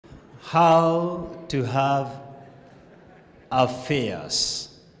How to have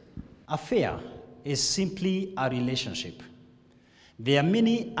affairs. Affair is simply a relationship. There are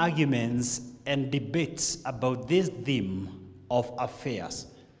many arguments and debates about this theme of affairs.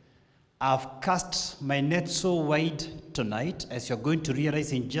 I've cast my net so wide tonight, as you're going to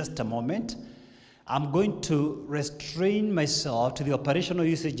realize in just a moment. I'm going to restrain myself to the operational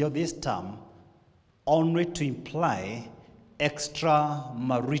usage of this term, only to imply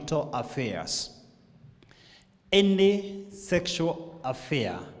extramarital affairs. Any sexual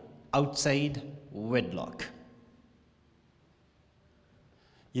affair outside wedlock.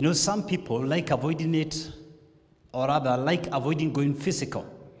 You know, some people like avoiding it, or rather like avoiding going physical.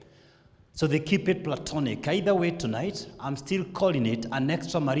 So they keep it platonic. Either way tonight, I'm still calling it an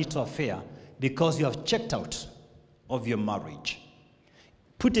extramarital affair because you have checked out of your marriage.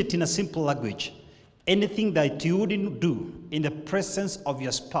 Put it in a simple language. Anything that you wouldn't do in the presence of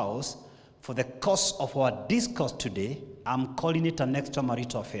your spouse for the course of our discourse today, I'm calling it an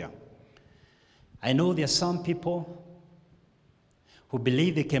extramarital affair. I know there are some people who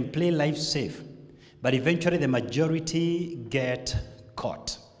believe they can play life safe, but eventually the majority get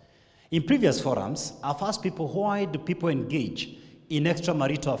caught. In previous forums, I've asked people, why do people engage in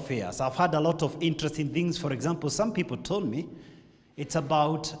extramarital affairs? I've had a lot of interesting things. For example, some people told me it's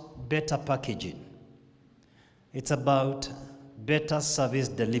about better packaging. It's about better service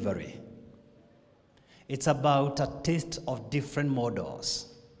delivery. It's about a taste of different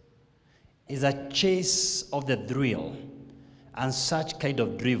models. It's a chase of the thrill and such kind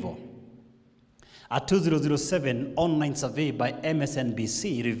of drivel. A 2007 online survey by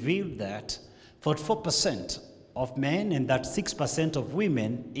MSNBC revealed that 44% of men and that 6% of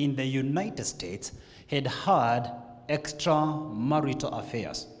women in the United States had had extramarital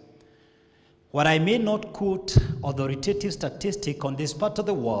affairs. While I may not quote authoritative statistic on this part of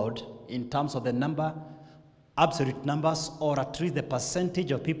the world in terms of the number, absolute numbers, or at least the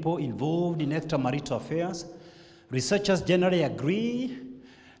percentage of people involved in extramarital affairs, researchers generally agree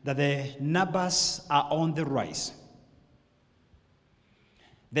that the numbers are on the rise.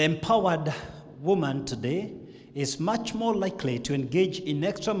 The empowered woman today is much more likely to engage in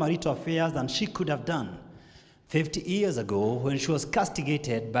extramarital affairs than she could have done 50 years ago when she was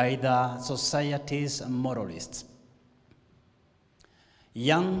castigated by the society's moralists.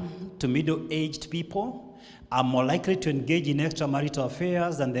 Young to middle-aged people are more likely to engage in extramarital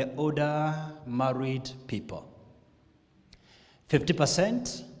affairs than the older married people.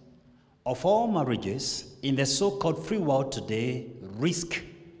 50% of all marriages in the so-called free world today risk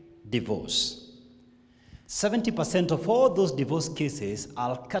divorce. 70% of all those divorce cases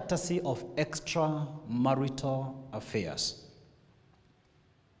are courtesy of extramarital affairs.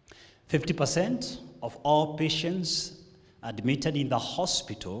 50% of all patients admitted in the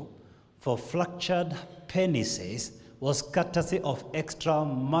hospital for fractured penises was courtesy of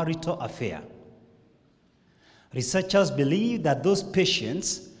extramarital affair. Researchers believe that those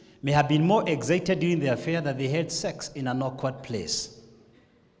patients may have been more excited during the affair that they had sex in an awkward place.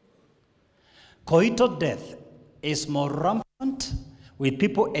 Coital death is more rampant with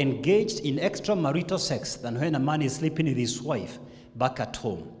people engaged in extramarital sex than when a man is sleeping with his wife back at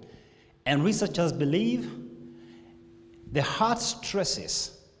home. And researchers believe the heart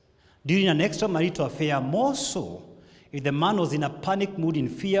stresses during an extramarital affair more so if the man was in a panic mood in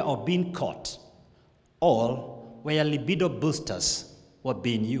fear of being caught, or where libido boosters were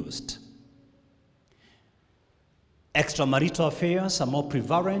being used. Extramarital affairs are more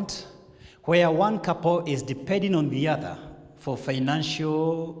prevalent where one couple is depending on the other for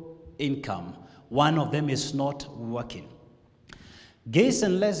financial income. One of them is not working. Gays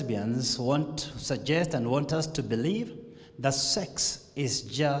and lesbians suggest and want us to believe that sex is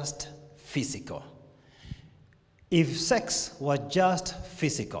just physical. If sex were just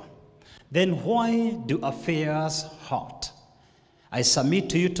physical, then why do affairs hurt? I submit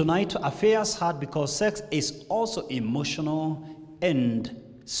to you tonight, affairs hurt because sex is also emotional and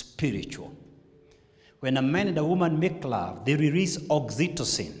spiritual. When a man and a woman make love, they release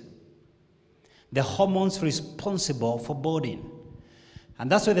oxytocin, the hormones responsible for bonding. And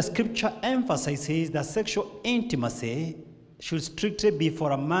that's why the scripture emphasizes that sexual intimacy should strictly be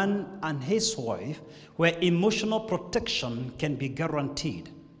for a man and his wife, where emotional protection can be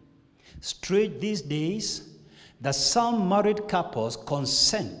guaranteed. Strange these days that some married couples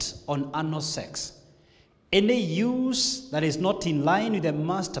consent on anal sex. Any use that is not in line with the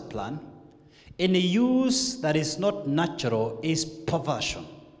master plan, any use that is not natural is perversion.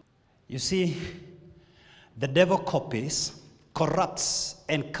 You see, the devil copies, corrupts,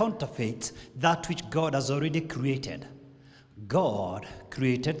 and counterfeits that which God has already created. God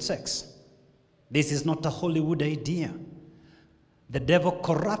created sex. This is not a Hollywood idea. The devil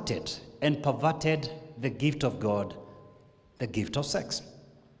corrupted and perverted the gift of God, the gift of sex.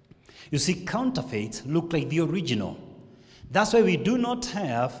 You see, counterfeits look like the original. That's why we do not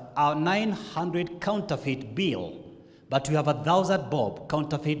have our 900 counterfeit bill, but we have a 1,000 bob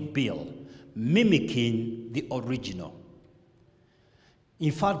counterfeit bill, mimicking the original.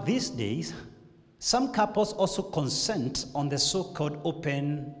 In fact, these days, some couples also consent on the so-called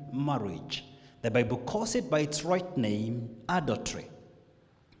open marriage. The Bible calls it by its right name, adultery.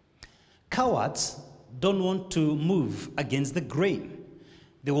 Cowards don't want to move against the grain.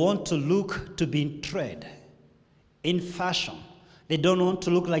 They want to look to be in trend, in fashion. They don't want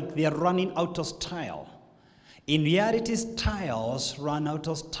to look like they are running out of style. In reality, styles run out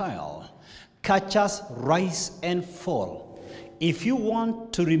of style. Cultures rise and fall. If you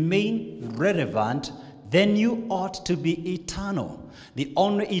want to remain relevant, then you ought to be eternal. The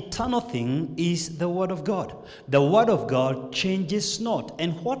only eternal thing is the Word of God. The Word of God changes not.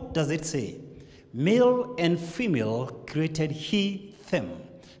 And what does it say? Male and female created he them,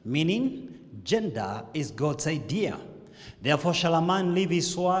 meaning gender is God's idea. Therefore shall a man leave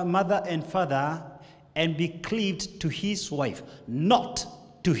his mother and father and be cleaved to his wife, not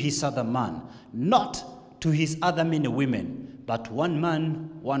to his other man, not to his other many women, but one man,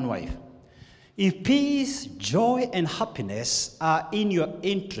 one wife. If peace, joy, and happiness are in your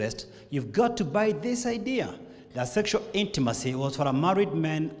interest, you've got to buy this idea that sexual intimacy was for a married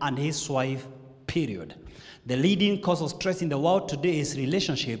man and his wife, period. The leading cause of stress in the world today is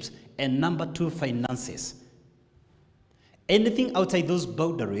relationships, and number 2, finances. Anything outside those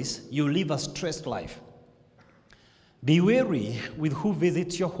boundaries, you live a stressed life. Be wary with who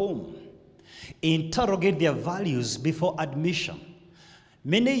visits your home. Interrogate their values before admission.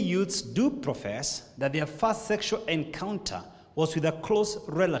 Many youths do profess that their first sexual encounter was with a close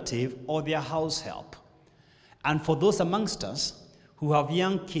relative or their house help. And for those amongst us who have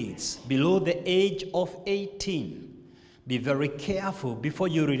young kids below the age of 18, be very careful before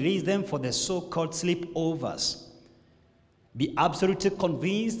you release them for the so-called sleepovers. Be absolutely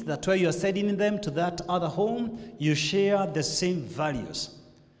convinced that where you are sending them to that other home, you share the same values.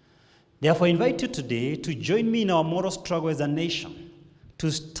 Therefore, I invite you today to join me in our moral struggle as a nation,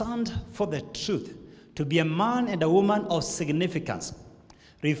 to stand for the truth, to be a man and a woman of significance.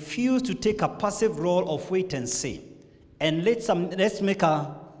 Refuse to take a passive role of wait and see. And let's make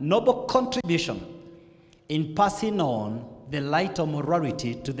a noble contribution in passing on the light of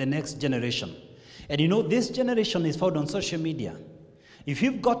morality to the next generation. And you know, this generation is found on social media. If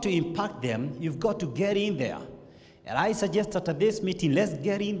you've got to impact them, you've got to get in there. And I suggest after this meeting, let's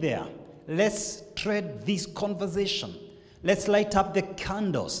get in there. Let's tread this conversation. Let's light up the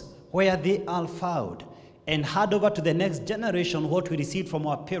candles where they are found and hand over to the next generation what we received from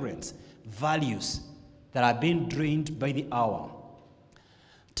our parents, values that are being drained by the hour.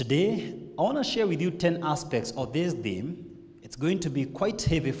 Today, I want to share with you 10 aspects of this theme. It's going to be quite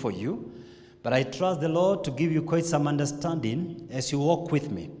heavy for you, but I trust the Lord to give you quite some understanding as you walk with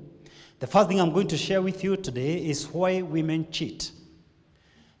me. The first thing I'm going to share with you today is why women cheat.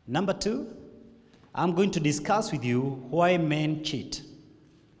 Number 2, I'm going to discuss with you why men cheat.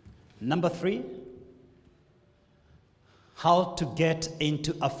 Number 3, how to get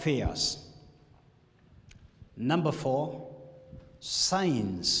into affairs. Number 4,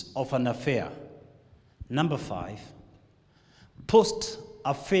 signs of an affair. Number 5,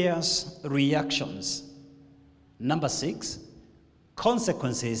 post-affairs reactions. Number 6,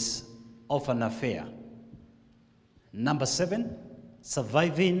 consequences of an affair. Number 7,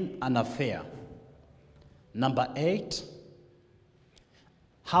 surviving an affair. Number 8,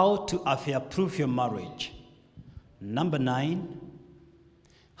 how to affair-proof your marriage. Number 9,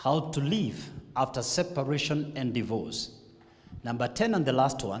 how to live after separation and divorce. Number 10, and the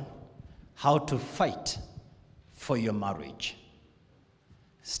last one, how to fight for your marriage.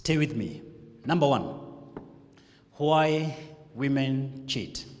 Stay with me. Number 1, why women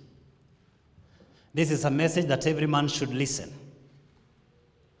cheat. This is a message that every man should listen.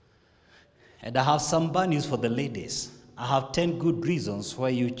 And I have some bad news for the ladies. I have 10 good reasons why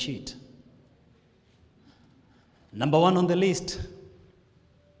you cheat. Number 1 on the list,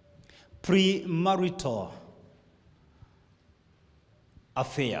 premarital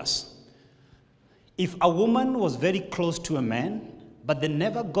affairs. If a woman was very close to a man, but they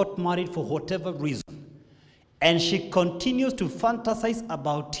never got married for whatever reason, and she continues to fantasize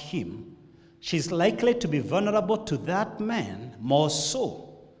about him, she's likely to be vulnerable to that man more so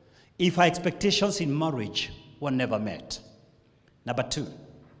if her expectations in marriage were never met. Number 2,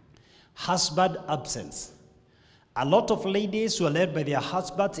 husband absence. A lot of ladies who are led by their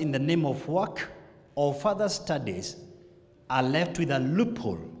husbands in the name of work or further studies are left with a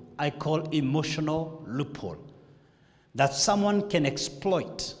loophole I call emotional loophole that someone can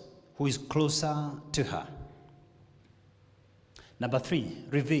exploit who is closer to her. Number 3,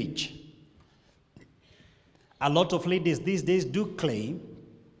 revenge. A lot of ladies these days do claim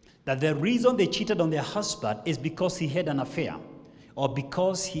that the reason they cheated on their husband is because he had an affair or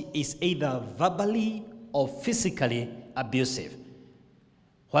because he is either verbally or physically abusive.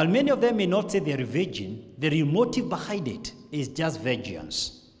 While many of them may not say they're revenging, the real motive behind it is just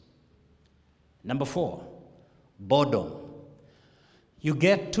vengeance. Number 4, boredom. You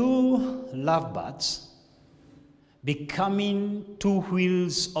get two lovebirds becoming two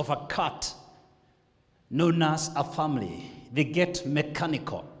wheels of a cart known as a family. They get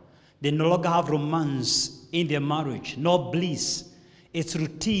mechanical. They no longer have romance in their marriage, nor bliss. It's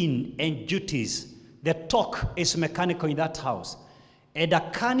routine and duties. The talk is mechanical in that house. And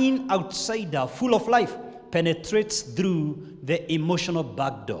a cunning outsider full of life penetrates through the emotional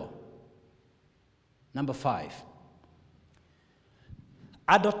back door. Number 5,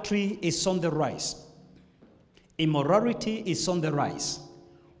 adultery is on the rise. Immorality is on the rise.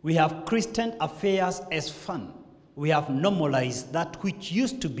 We have Christian affairs as fun. We have normalized that which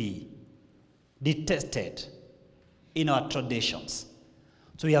used to be detested in our traditions.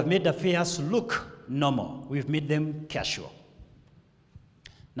 So we have made affairs look normal. We've made them casual.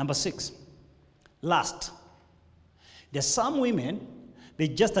 Number 6, lust. There's some women, they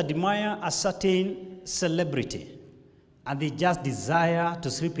just admire a certain celebrity and they just desire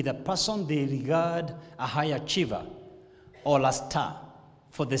to sleep with a person they regard a high achiever or a star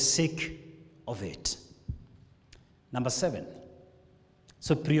for the sake of it. Number 7,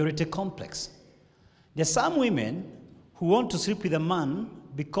 superiority complex. There's some women who want to sleep with a man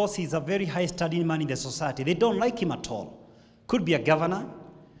because he's a very high-studying man in the society. They don't like him at all. Could be a governor,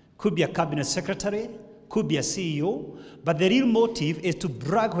 could be a cabinet secretary, could be a CEO, but the real motive is to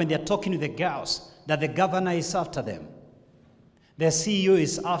brag when they're talking to the girls that the governor is after them. The CEO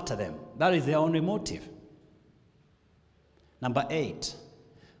is after them. That is their only motive. Number 8,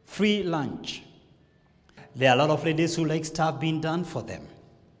 free lunch. There are a lot of ladies who like stuff being done for them.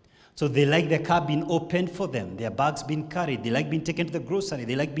 So they like the car being opened for them, their bags being carried, they like being taken to the grocery,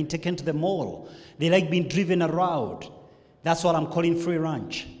 they like being taken to the mall, they like being driven around. That's what I'm calling free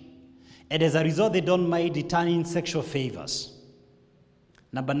lunch. And as a result, they don't mind returning sexual favors.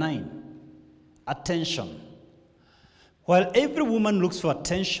 Number 9, attention. While every woman looks for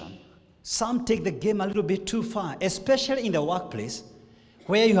attention, some take the game a little bit too far, especially in the workplace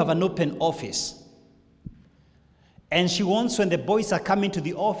where you have an open office. And she wants, when the boys are coming to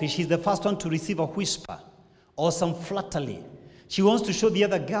the office, she's the first one to receive a whisper or some flattery. She wants to show the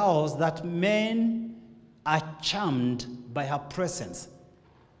other girls that men are charmed by her presence.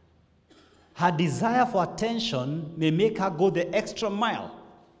 Her desire for attention may make her go the extra mile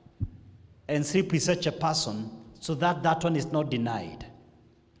and sleep with such a person so that that one is not denied.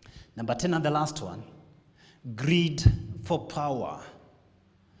 Number 10 and the last one, greed for power.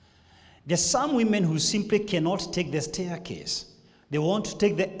 There's some women who simply cannot take the staircase. They want to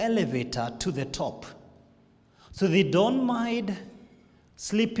take the elevator to the top. So they don't mind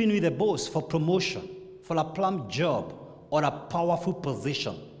sleeping with the boss for promotion, for a plum job, or a powerful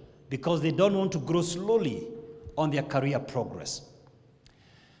position, because they don't want to grow slowly on their career progress.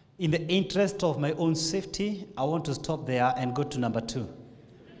 In the interest of my own safety, I want to stop there and go to number 2.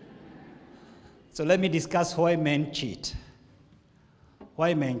 So let me discuss why men cheat.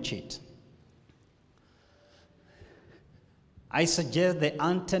 Why men cheat. I suggest the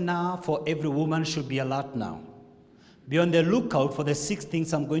antenna for every woman should be alert now. Be on the lookout for the 6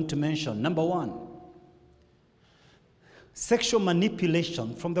 things I'm going to mention. Number 1, sexual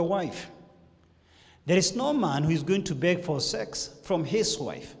manipulation from the wife. There is no man who is going to beg for sex from his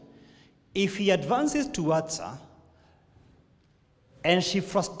wife. If he advances towards her and she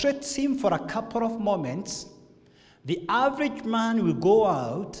frustrates him for a couple of moments, the average man will go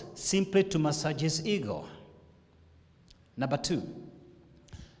out simply to massage his ego. Number 2,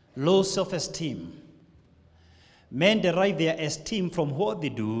 low self-esteem. Men derive their esteem from what they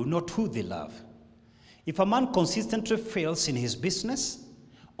do, not who they love. If a man consistently fails in his business,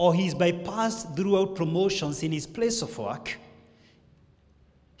 or he is bypassed throughout promotions in his place of work,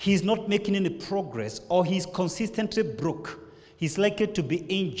 he is not making any progress, or he is consistently broke, he's likely to be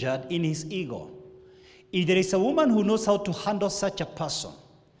injured in his ego. If there is a woman who knows how to handle such a person,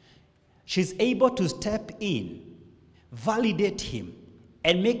 she's able to step in, validate him,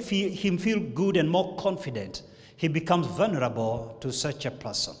 and make him feel good and more confident. He becomes vulnerable to such a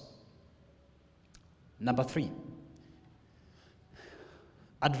person. Number 3,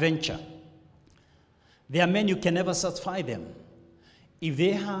 adventure. There are men you can never satisfy them. If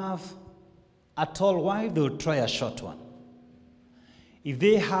they have a tall wife, they will try a short one. If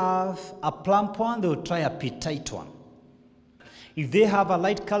they have a plump one, they will try a petite one. If they have a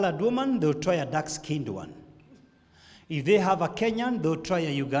light-colored woman, they will try a dark-skinned one. If they have a Kenyan, they will try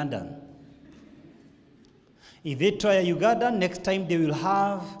a Ugandan. If they try a Ugandan, next time they will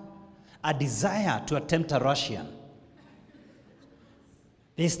have a desire to attempt a Russian.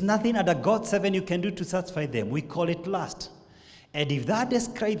 There's nothing under God's heaven you can do to satisfy them. We call it lust. And if that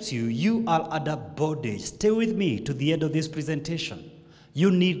describes you, you are under bondage. Stay with me to the end of this presentation. You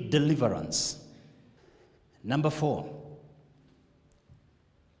need deliverance. Number 4.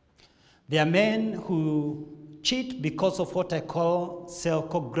 There are men who cheat because of what I call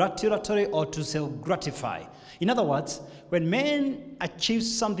self-congratulatory or to self-gratify. In other words, when men achieve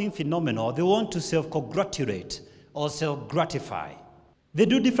something phenomenal, they want to self-congratulate or self-gratify. They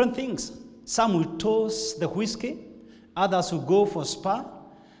do different things. Some will toast the whiskey, others will go for spa,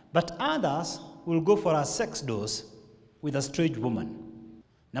 but others will go for a sex dose with a strange woman.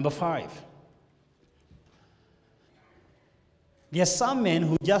 Number 5. There are some men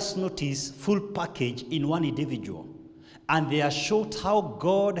who just notice full package in one individual, and they are shocked how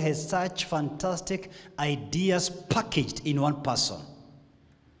God has such fantastic ideas packaged in one person.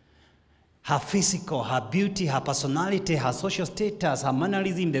 Her physical, her beauty, her personality, her social status, her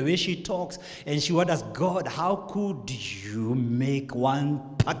mannerism, the way she talks, and she wonders, God, how could you make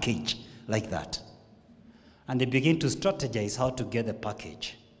one package like that? And they begin to strategize how to get the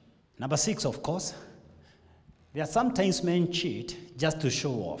package. Number 6, of course, there are sometimes men cheat just to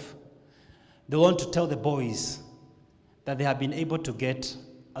show off. They want to tell the boys that they have been able to get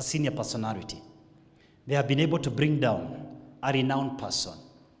a senior personality. They have been able to bring down a renowned person.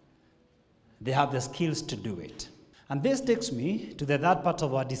 They have the skills to do it. And this takes me to the third part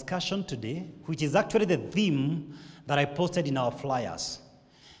of our discussion today, which is actually the theme that I posted in our flyers.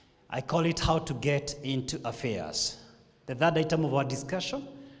 I call it how to get into affairs. The third item of our discussion,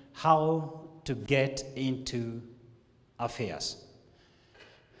 how to get into affairs.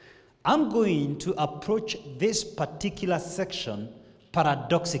 I'm going to approach this particular section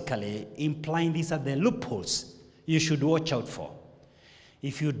paradoxically, implying these are the loopholes you should watch out for.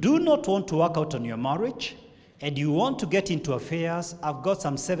 If you do not want to work out on your marriage and you want to get into affairs, I've got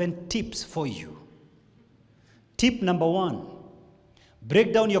some 7 tips for you. Tip number 1,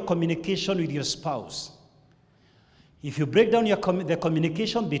 break down your communication with your spouse. If you break down the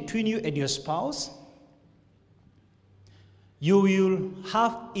communication between you and your spouse, you will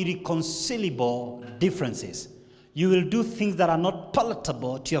have irreconcilable differences. You will do things that are not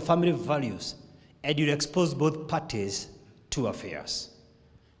palatable to your family values, and you'll expose both parties to affairs.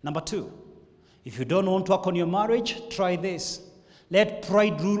 Number 2, if you don't want to work on your marriage, try this. Let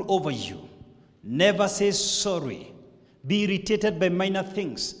pride rule over you. Never say sorry. Be irritated by minor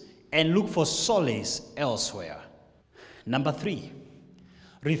things and look for solace elsewhere. Number 3,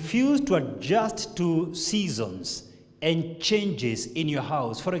 refuse to adjust to seasons and changes in your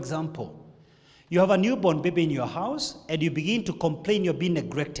house. For example, you have a newborn baby in your house and you begin to complain you're being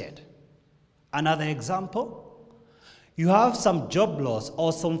neglected. Another example, you have some job loss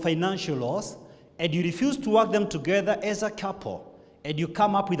or some financial loss and you refuse to work them together as a couple, and you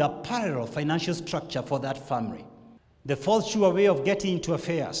come up with a parallel financial structure for that family. The fourth sure way of getting into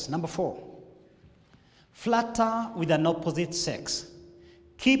affairs. Number 4, flatter with an opposite sex.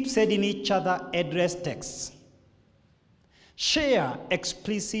 Keep sending each other address texts. Share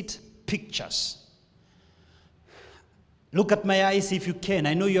explicit pictures. Look at my eyes if you can.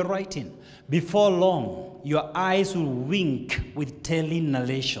 I know you're writing. Before long, your eyes will wink with telling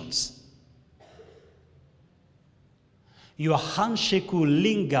narrations. Your handshake will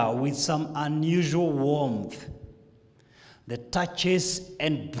linger with some unusual warmth. The touches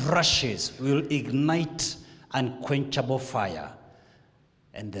and brushes will ignite unquenchable fire.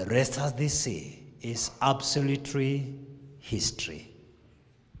 And the rest, as they say, is absolutely history.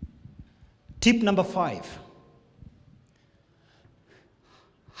 Tip number 5.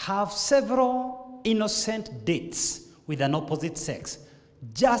 Have several innocent dates with an opposite sex.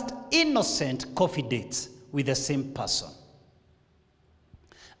 Just innocent coffee dates with the same person.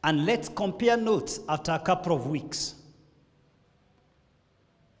 And let's compare notes after a couple of weeks.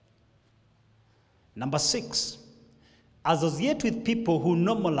 Number 6, associate with people who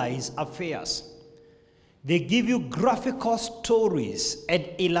normalize affairs. They give you graphical stories and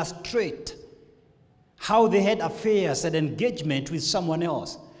illustrate how they had affairs and engagement with someone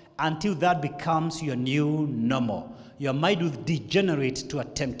else until that becomes your new normal. Your mind will degenerate to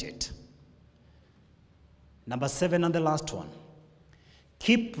attempt it. Number 7 and the last one.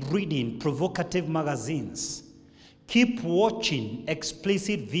 Keep reading provocative magazines. Keep watching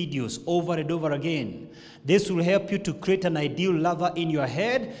explicit videos over and over again. This will help you to create an ideal lover in your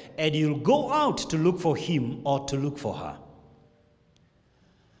head, and you'll go out to look for him or to look for her.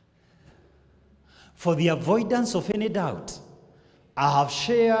 For the avoidance of any doubt, I have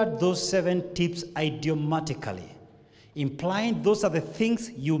shared those 7 tips idiomatically, implying those are the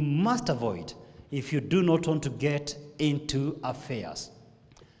things you must avoid if you do not want to get into affairs.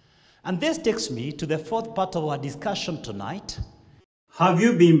 And this takes me to the 4th part of our discussion tonight. Have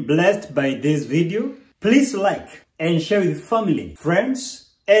you been blessed by this video? Please like and share with family,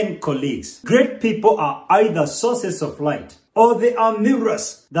 friends, and colleagues. Great people are either sources of light or they are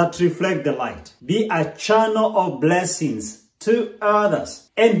mirrors that reflect the light. Be a channel of blessings to others.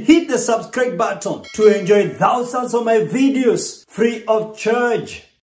 And hit the subscribe button to enjoy thousands of my videos free of charge.